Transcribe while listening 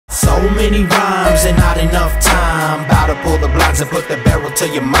many rhymes and not enough time. About to pull the blinds and put the barrel to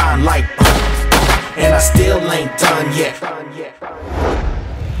your mind like and I still ain't done yet.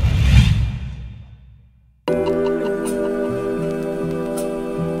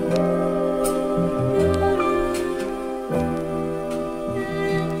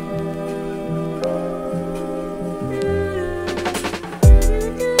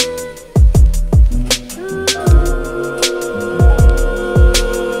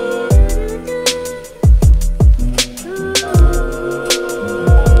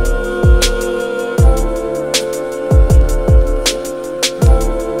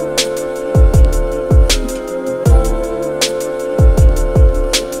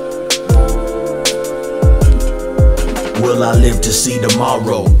 Will I live to see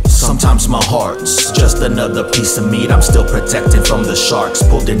tomorrow? Sometimes my heart's just another piece of meat. I'm still protected from the sharks,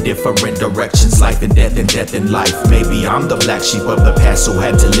 pulled in different directions. Life and death in life. Maybe I'm the black sheep of the past who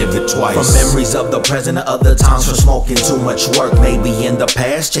had to live it twice. From memories of the present to other times from smoking too much work. Maybe in the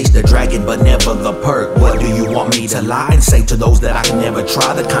past chased the dragon but never the perk. What do you want me to lie and say to those that I can never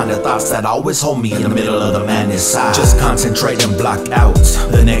try? The kind of thoughts that always hold me in the middle of the madness side. Just concentrate and block out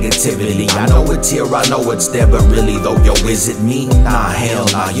the negativity. I know it's here, I know it's there, but really though, yo, is it me? Nah, hell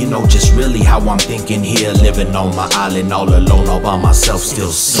nah, you know just really how I'm thinking here. Living on my island all alone all by myself,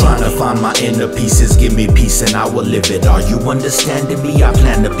 still trying to find my inner pieces. Give me peace and I will live it. Are you understanding me? I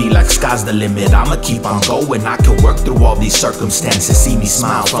plan to be like sky's the limit. I'ma keep on going, I can work through all these circumstances. See me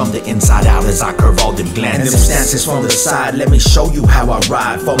smile from the inside out as I curve all them glances. Them stances from the side, let me show you how I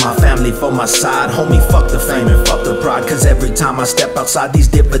ride. For my family, for my side, homie, fuck the fame and fuck the pride. Cause every time I step outside, these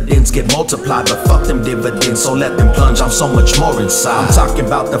dividends get multiplied. But fuck them dividends, so let them plunge, I'm so much more inside. I'm talking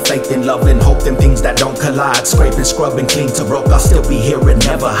about the faith and love and hope, them things that don't collide. Scraping, scrubbing, clean to broke, I'll still be here and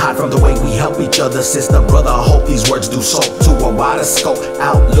never hide from the way we help each other. Sister, brother, I hope these words do soak to a wider scope.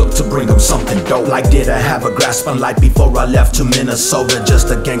 Outlook to bring them something dope. Like did I have a grasp on life before I left to Minnesota? Just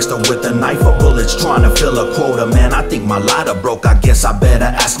a gangster with a knife or bullets trying to fill a quota. Man, I think my lighter broke, I guess I better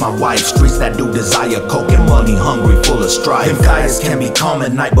ask my wife. Streets that do desire coke and money hungry, full of strife. Them guys can be calm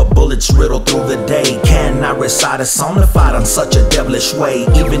at night, but bullets riddle through the day. Can I recite a song to fight on such a devilish way?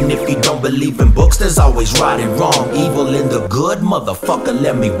 Even if you don't believe in books, there's always right and wrong. Evil in the good, motherfucker,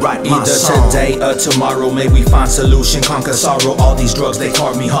 let me write my song. Either today or tomorrow, may we find solution, conquer sorrow. All these drugs, they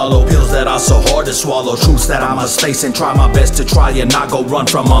carve me hollow. Pills that are so hard to swallow. Truths that I must face and try my best to try and not go run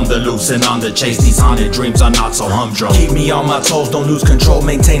from on the loose and on the chase. These haunted dreams are not so humdrum. Keep me on my toes, don't lose control,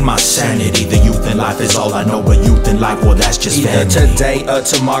 maintain my sanity. The youth in life is all I know, but youth in life, well, that's just vanity. Either today or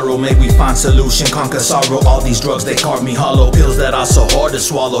tomorrow, may we find solution, conquer sorrow. All these drugs, they carve me hollow. Pills that are so hard to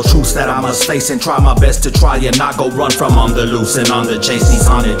swallow. Truths that I must face and try my best to try and not go run from on the loose and on the chase. These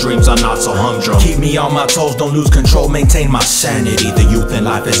haunted dreams are not so humdrum. Keep me on my toes, don't lose control, maintain my sanity. The youth in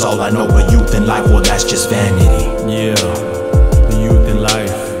life is all I know, but youth in life, well, that's just vanity. Yeah, the youth in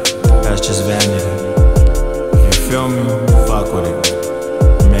life, that's just vanity. If you feel me, fuck with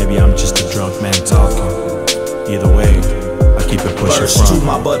it. Maybe I'm just a drunk man talking. Either way, I keep it pushing. First to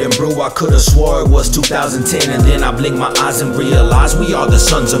my bud and brew, I could've swore it was 2010. And then I blink my eyes and realize we are the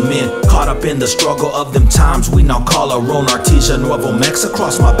sons of men. Caught up in the struggle of them times, we now call our own. Artesia Nuevo Mex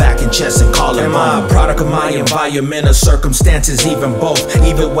across my back and chest and collar. Am I a product of my environment or circumstances? Even both.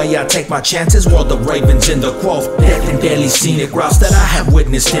 Either way I take my chances, world of ravens in the quote. Death and deadly scenic routes that I have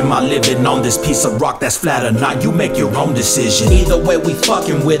witnessed in my living. On this piece of rock that's flat or not, you make your own decision. Either way we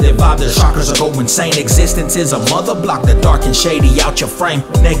fucking with it, vibe the shockers or go insane. Existence is a mother, block the dark and shady out your frame.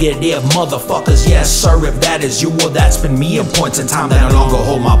 Negative motherfuckers, yes sir, if that is you, well that's been me in points in time that no longer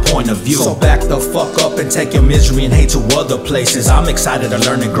hold my point of view. So back the fuck up and take your misery and hate to other places. I'm excited to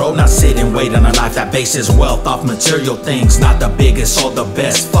learn and grow, not sit and wait on a life that bases wealth off material things. Not the biggest or the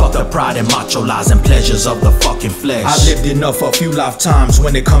best, fuck the pride and macho lies and pleasures of the fucking flesh. I lived enough a few lifetimes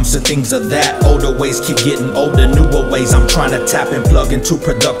when it comes to things of that. Older ways keep getting older, newer ways I'm trying to tap and plug into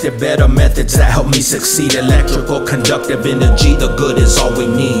productive, better methods that help me succeed. Electrical, conductive energy, the good is all we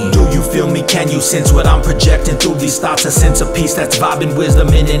need. Do you feel me? Can you sense what I'm projecting through these thoughts? A sense of peace that's vibing wisdom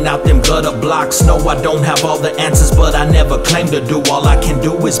in and out them gutter blocks. No, I don't have all the answers, but I never claim to do. All I can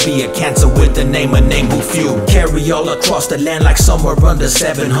do is be a cancer with the name who few. Carry all across the land like somewhere under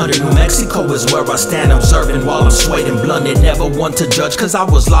 700. New Mexico is where I stand observing while I'm swayed and blunted. Never one to judge, cause I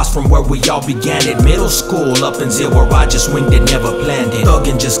was lost from where we all began it. Middle school up until where I just winged it, never planned it.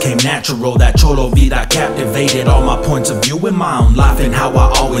 Thuggin' just came natural, that cholo vida captivated all my points of view in my own life and how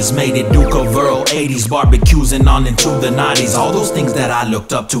I always made it. Duke of Earl, 80s barbecues and on into the 90s. All those things that I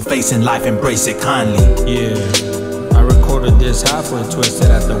looked up to, facing life, embrace it kindly. Yeah, I recorded this halfway twisted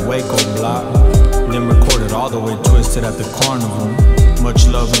at the Waco block, then recorded all the way twisted at the carnival. Much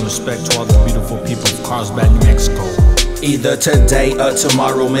love and respect. respect to all the beautiful people of Carlsbad, New Mexico. Either today or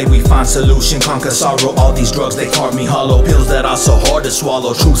tomorrow, may we find solution, conquer sorrow. All these drugs, they carve me hollow. Pills that are so hard to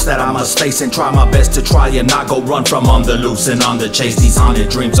swallow. Truths that I must face and try my best to try and not go run from on the loose and on the chase. These haunted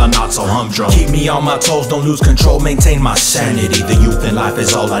dreams are not so humdrum. Keep me on my toes, don't lose control, maintain my sanity. The youth in life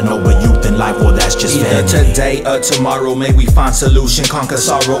is all I know, but youth in life, well, that's just vanity. Either today or tomorrow, may we find solution, conquer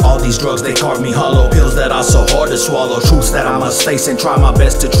sorrow. All these drugs, they carve me hollow. Pills that are so hard to swallow. Truths that I must face and try my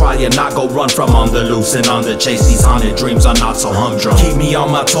best to try and not go run from on the loose and on the chase. These haunted dreams are not so humdrum. Keep me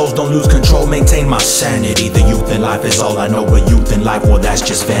on my toes, don't lose control, maintain my sanity. The youth in life is all I know, but youth in life, well, that's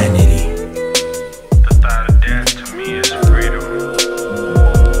just vanity.